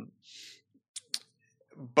 But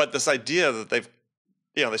this idea that they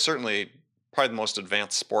certainly probably the most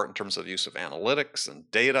advanced sport in terms of use of analytics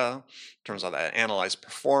and data, in terms of that, analyze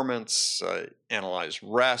performance, analyze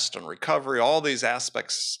rest and recovery, all these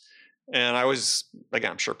aspects. And I always,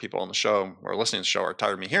 again, I'm sure people on the show or listening to the show are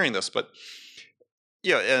tired of me hearing this, but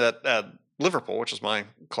at Liverpool, which is my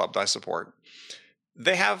club that I support,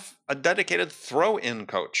 they have a dedicated throw-in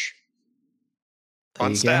coach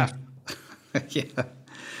on staff. Yeah.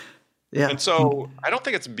 And so I don't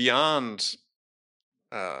think it's beyond.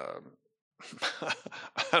 I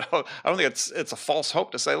don't think it's a false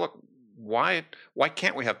hope to say, look, why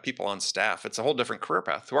can't we have people on staff? It's a whole different career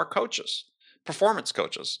path who are coaches, performance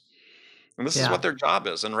coaches. And this is what their job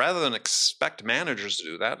is. And rather than expect managers to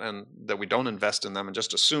do that and that we don't invest in them and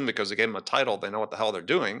just assume because they gave them a title, they know what the hell they're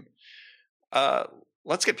doing,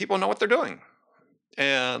 let's get people to know what they're doing.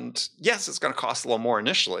 And yes, it's going to cost a little more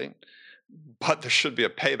initially, but there should be a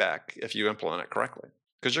payback if you implement it correctly.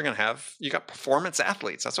 Because you got performance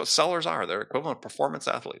athletes. That's what sellers are. They're equivalent of performance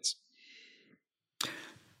athletes.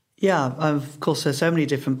 Yeah, of course, there's so many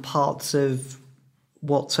different parts of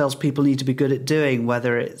what salespeople need to be good at doing,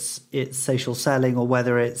 whether it's social selling or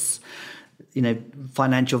whether it's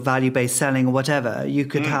financial value-based selling or whatever. You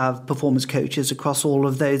could have performance coaches across all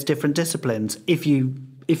of those different disciplines if you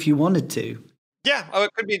wanted to. Yeah,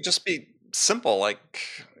 it could just be simple, like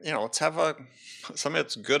let's have somebody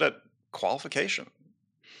that's good at qualification.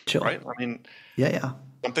 Sure. Right? I mean, yeah.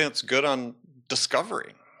 Something that's good on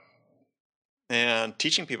discovery and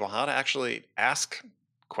teaching people how to actually ask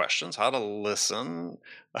questions, how to listen,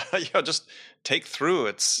 just take through.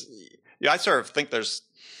 I sort of think there's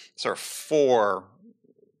sort of 4.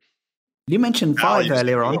 You mentioned 5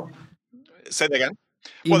 earlier on. Say that again.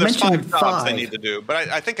 Well, there's 5 jobs they need to do, but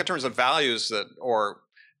I think in terms of values or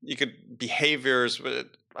you could behaviors, but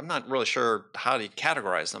I'm not really sure how to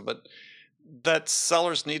categorize them, but that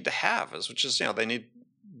sellers need to have which is they need to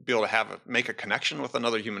be able to make a connection with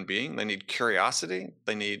another human being. They need curiosity.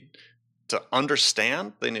 They need to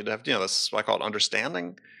understand. They need to have this I call it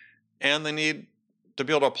understanding, and they need to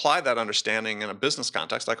be able to apply that understanding in a business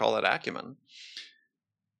context. I call that acumen.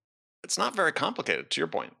 It's not very complicated, to your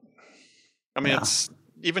point. I mean, it's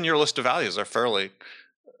even your list of values are fairly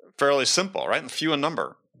simple, right? And few in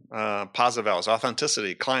number. Positive values: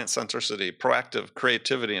 authenticity, client centricity, proactive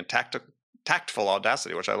creativity, and tactful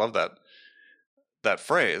audacity. Which I love that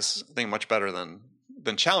phrase. I think much better than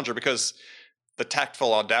challenger, because the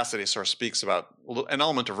tactful audacity sort of speaks about an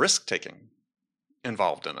element of risk taking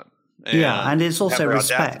involved in it. And it's also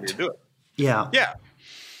respect. To do it. Yeah.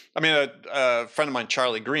 I mean, a friend of mine,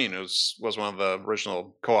 Charlie Green, who was one of the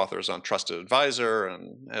original co-authors on Trusted Advisor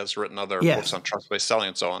and has written other books on trust-based selling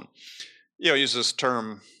and so on. Uses this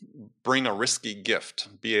term, bring a risky gift,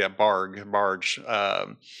 be a barge.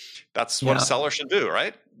 That's what a seller should do,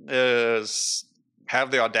 right? Is have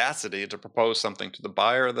the audacity to propose something to the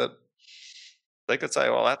buyer that they could say,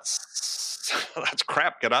 well, that's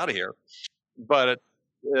crap, get out of here. But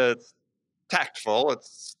it's tactful,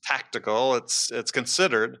 it's tactical, it's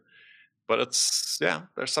considered, but there's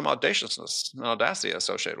some audaciousness and audacity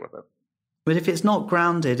associated with it. But if it's not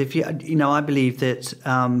grounded, I believe that,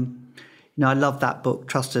 I love that book,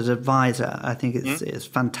 Trusted Advisor. I think it's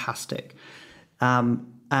fantastic.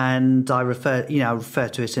 And I refer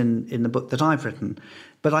to it in the book that I've written.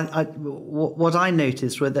 But what I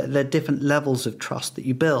noticed were that there are different levels of trust that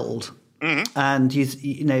you build. And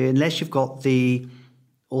unless you've got the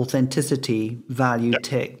authenticity value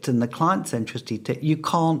ticked and the client centricity ticked, you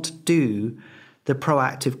can't do the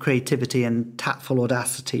proactive creativity and tactful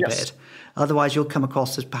audacity bit. Otherwise, you'll come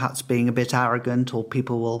across as perhaps being a bit arrogant, or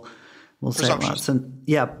people will say,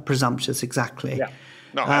 presumptuous, exactly. Yeah.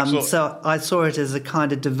 No, absolutely. So I saw it as a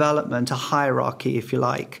kind of development, a hierarchy, if you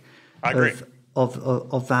like, I agree.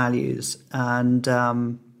 of values. And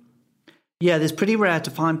it's pretty rare to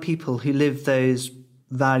find people who live those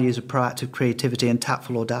values of proactive creativity and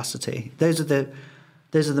tactful audacity. Those are the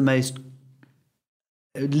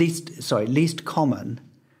least common,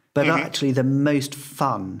 but actually the most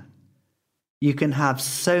fun. You can have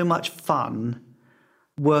so much fun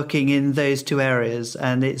working in those 2 areas,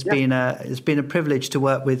 and it's been a privilege to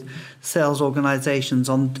work with sales organizations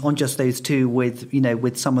on just those 2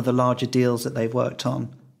 with some of the larger deals that they've worked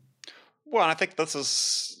on. Well, I think this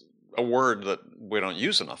is a word that we don't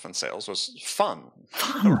use enough in sales, was fun.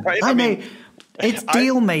 Right? I mean, it's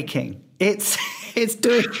deal making. It's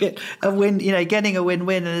doing it a win, getting a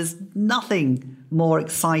win-win, and there's nothing more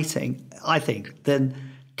exciting, I think, than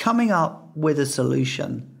coming up with a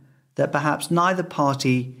solution that perhaps neither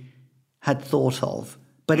party had thought of,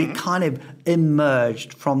 but it kind of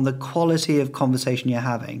emerged from the quality of conversation you're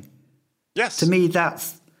having. Yes. To me,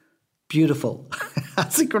 that's beautiful.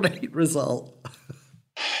 That's a great result.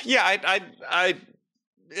 Yeah, I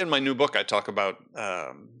in my new book, I talk about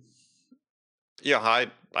how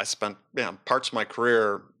I spent parts of my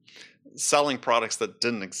career selling products that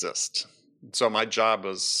didn't exist. So my job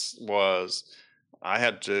was I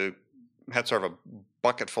had sort of a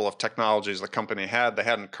bucket full of technologies the company had. They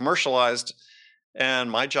hadn't commercialized, and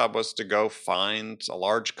my job was to go find a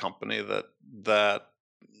large company that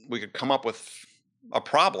we could come up with a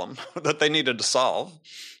problem that they needed to solve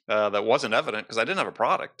that wasn't evident, because I didn't have a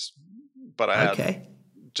product, but I had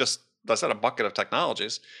a bucket of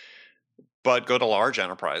technologies. But go to large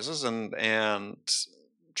enterprises and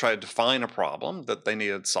try to define a problem that they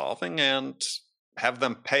needed solving, and have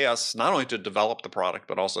them pay us not only to develop the product,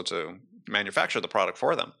 but also to manufacture the product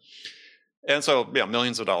for them. And so,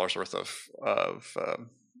 millions of dollars worth of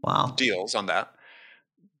deals on that.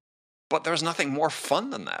 But there's nothing more fun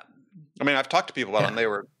than that. I mean, I've talked to people about it, and they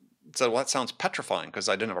said, well, that sounds petrifying, because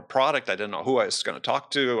I didn't have a product. I didn't know who I was going to talk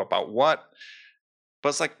to about what. But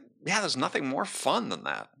it's like, there's nothing more fun than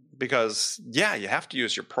that, because you have to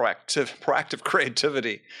use your proactive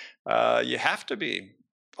creativity. You have to be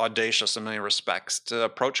audacious in many respects to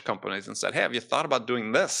approach companies and say, hey, have you thought about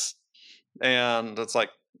doing this? And it's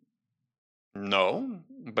like, no,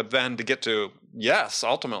 but then to get to yes,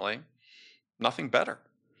 ultimately, nothing better.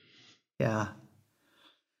 Yeah.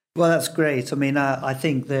 Well, that's great. I mean, I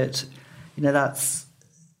think that, that's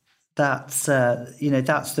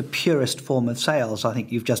the purest form of sales. I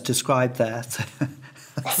think you've just described there.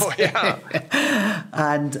 Oh yeah.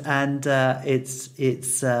 and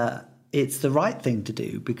it's the right thing to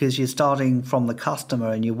do, because you're starting from the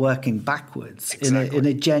customer and you're working backwards. Exactly. in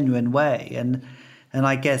a genuine way. And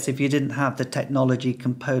I guess if you didn't have the technology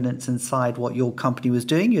components inside what your company was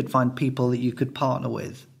doing, you'd find people that you could partner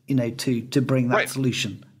with, to bring that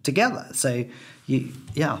solution together. So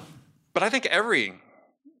But I think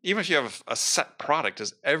even if you have a set product,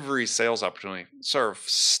 as every sales opportunity sort of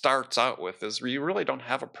starts out with, is you really don't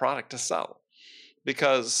have a product to sell.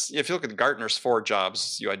 Because if you look at Gartner's 4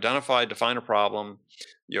 jobs, you identify, define a problem,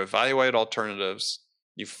 you evaluate alternatives,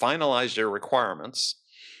 you finalize your requirements,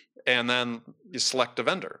 and then you select a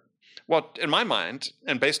vendor. Well, in my mind,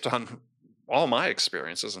 and based on all my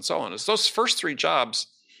experiences and so on, is those first 3 jobs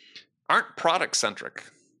aren't product-centric.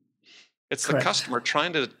 It's Correct. The customer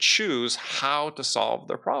trying to choose how to solve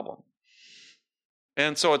their problem.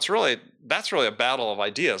 And so that's really a battle of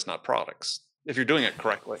ideas, not products, if you're doing it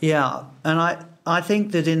correctly. Yeah, and I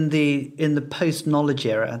think that in the post-knowledge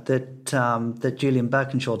era that Julian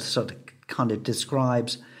Birkinshaw sort of kind of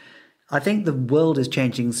describes, I think the world is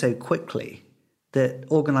changing so quickly that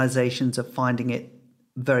organizations are finding it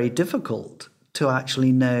very difficult to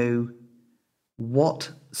actually know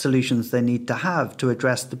what solutions they need to have to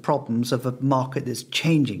address the problems of a market that's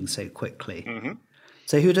changing so quickly. Mm-hmm.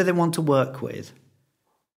 So who do they want to work with?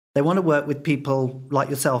 They want to work with people like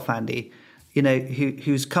yourself, Andy,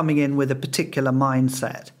 who's coming in with a particular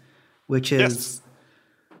mindset, which is,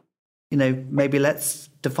 maybe let's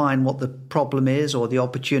define what the problem is or the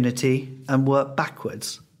opportunity and work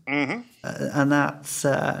backwards. Mm-hmm. And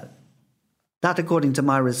that, according to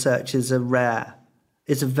my research, is a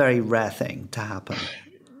very rare thing to happen.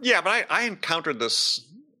 Yeah, but I encountered this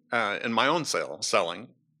in my own selling.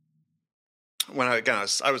 When I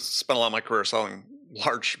spent a lot of my career selling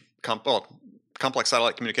large, complex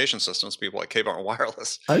satellite communication systems, people like Cable and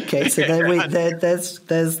Wireless. Okay, so there's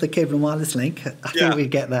the Cable and Wireless link. I think we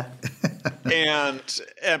get there.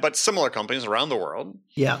 But similar companies around the world.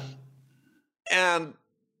 Yeah. And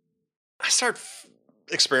I started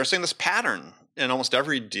experiencing this pattern in almost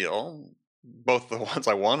every deal, both the ones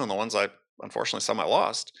I won and the ones unfortunately some I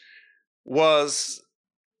lost, was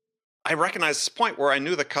I recognized this point where I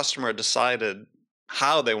knew the customer had decided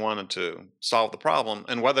how they wanted to solve the problem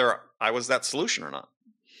and whether I was that solution or not.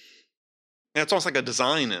 And it's almost like a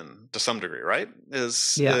design in to some degree, right?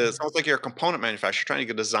 It's almost like you're a component manufacturer trying to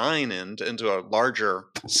get design into a larger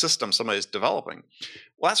system somebody's developing.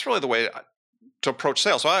 Well, that's really the way to approach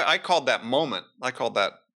sales. So I called that moment,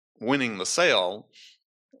 winning the sale.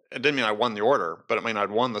 It didn't mean I won the order, but it meant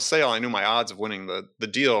I'd won the sale. I knew my odds of winning the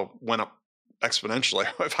deal went up exponentially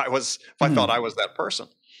if I thought I was that person.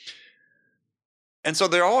 And so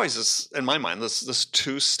there always is, in my mind, this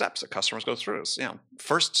 2 steps that customers go through.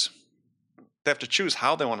 First, they have to choose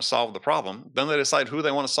how they want to solve the problem. Then they decide who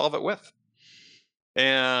they want to solve it with.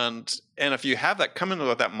 And if you have that come into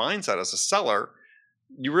with that mindset as a seller,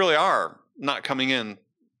 you really are not coming in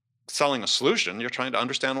selling a solution. You're trying to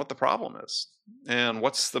understand what the problem is and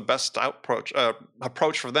what's the best approach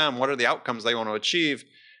for them. What are the outcomes they want to achieve?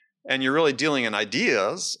 And you're really dealing in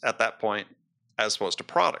ideas at that point as opposed to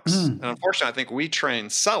products. And unfortunately, I think we train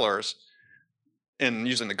sellers in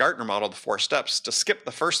using the Gartner model, the 4 steps, to skip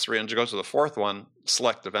the first 3 and to go to the 4th one,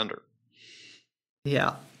 select the vendor.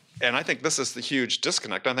 Yeah. And I think this is the huge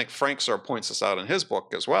disconnect. I think Frank sort of points this out in his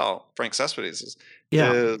book as well. Frank Cespedes is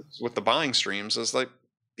with the buying streams is like,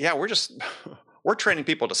 we're training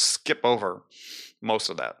people to skip over most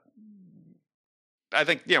of that. I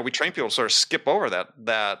think, we train people to sort of skip over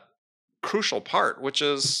that crucial part, which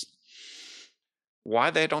is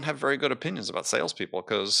why they don't have very good opinions about salespeople,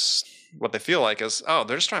 because what they feel like is,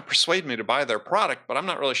 they're just trying to persuade me to buy their product, but I'm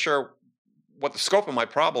not really sure what the scope of my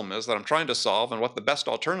problem is that I'm trying to solve and what the best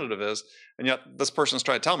alternative is. And yet this person's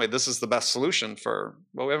trying to tell me this is the best solution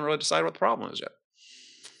we haven't really decided what the problem is yet.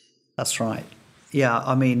 That's right. Yeah.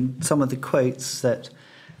 I mean, some of the quotes that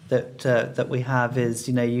we have is,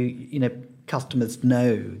 customers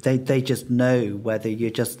know, they just know whether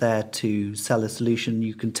you're just there to sell a solution.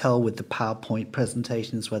 You can tell with the PowerPoint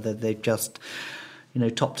presentations whether they've just,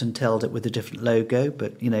 topped and tailed it with a different logo,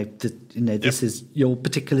 but this is your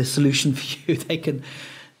particular solution for you.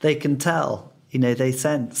 they can tell. They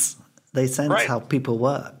sense Right. how people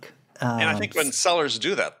work. And I think when sellers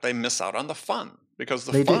do that, they miss out on the fun, because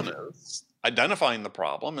the fun is identifying the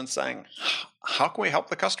problem and saying, how can we help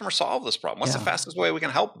the customer solve this problem? What's the fastest way we can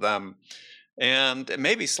help them? And it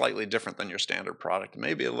may be slightly different than your standard product. It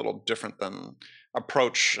may be a little different than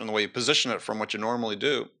approach and the way you position it from what you normally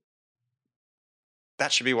do.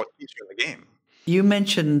 That should be what keeps you in the game. You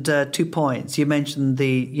mentioned 2 points. You mentioned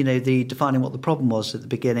the defining what the problem was at the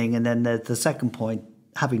beginning, and then the second point,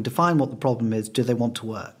 having defined what the problem is, do they want to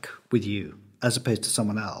work with you as opposed to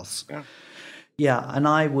someone else? Yeah. Yeah, and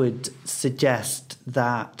I would suggest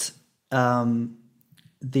that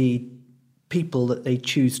the people that they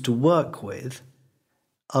choose to work with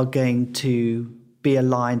are going to be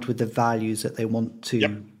aligned with the values that they want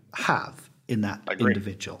to have in that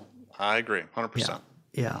individual. I agree, 100%.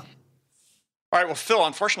 Yeah. All right, well, Phil,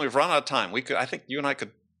 unfortunately, we've run out of time. I think you and I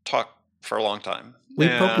could talk for a long time. We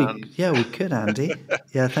could, Andy.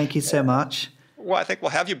 Yeah, thank you so much. Well, I think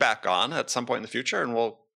we'll have you back on at some point in the future, and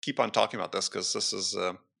we'll keep on talking about this, because this is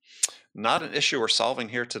not an issue we're solving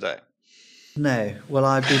here today. No. Well,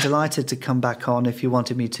 I'd be delighted to come back on if you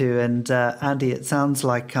wanted me to. And Andy, it sounds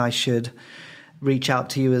like I should reach out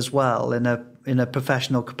to you as well in a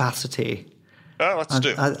professional capacity. Let's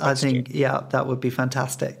do. I think, that would be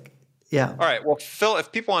fantastic. Yeah. All right. Well, Phil,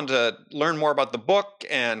 if people want to learn more about the book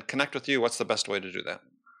and connect with you, what's the best way to do that?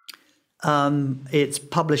 It's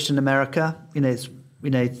published in America. It's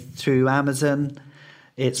through Amazon.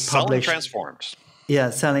 It's published. Selling Transformed. Yeah,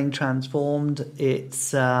 Selling Transformed.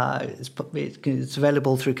 It's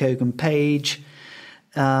available through Kogan Page,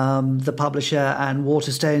 the publisher, and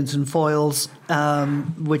Waterstones and Foils,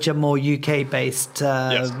 which are more UK-based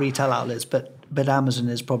retail outlets. But Amazon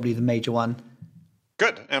is probably the major one.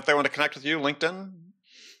 Good. And if they want to connect with you, LinkedIn?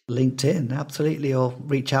 LinkedIn, absolutely, or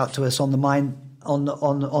reach out to us on the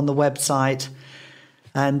website.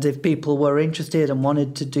 And if people were interested and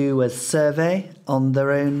wanted to do a survey on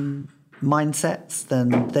their own mindsets,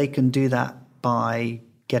 then they can do that by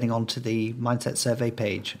getting onto the Mindset Survey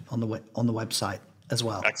page on the website as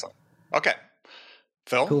well. Excellent. Okay.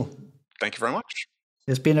 Phil, cool. Thank you very much.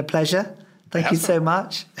 It's been a pleasure. Thank you so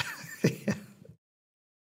much.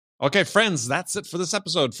 Okay, friends, that's it for this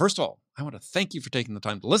episode. First of all, I want to thank you for taking the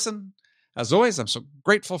time to listen. As always, I'm so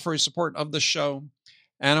grateful for your support of the show.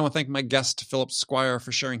 And I want to thank my guest, Philip Squire,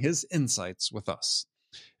 for sharing his insights with us.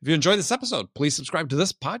 If you enjoyed this episode, please subscribe to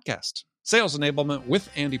this podcast, Sales Enablement with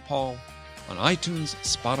Andy Paul, on iTunes,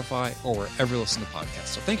 Spotify, or wherever you listen to podcasts.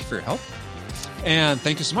 So thank you for your help. And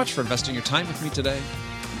thank you so much for investing your time with me today.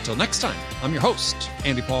 Until next time, I'm your host,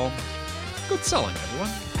 Andy Paul. Good selling,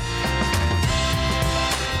 everyone.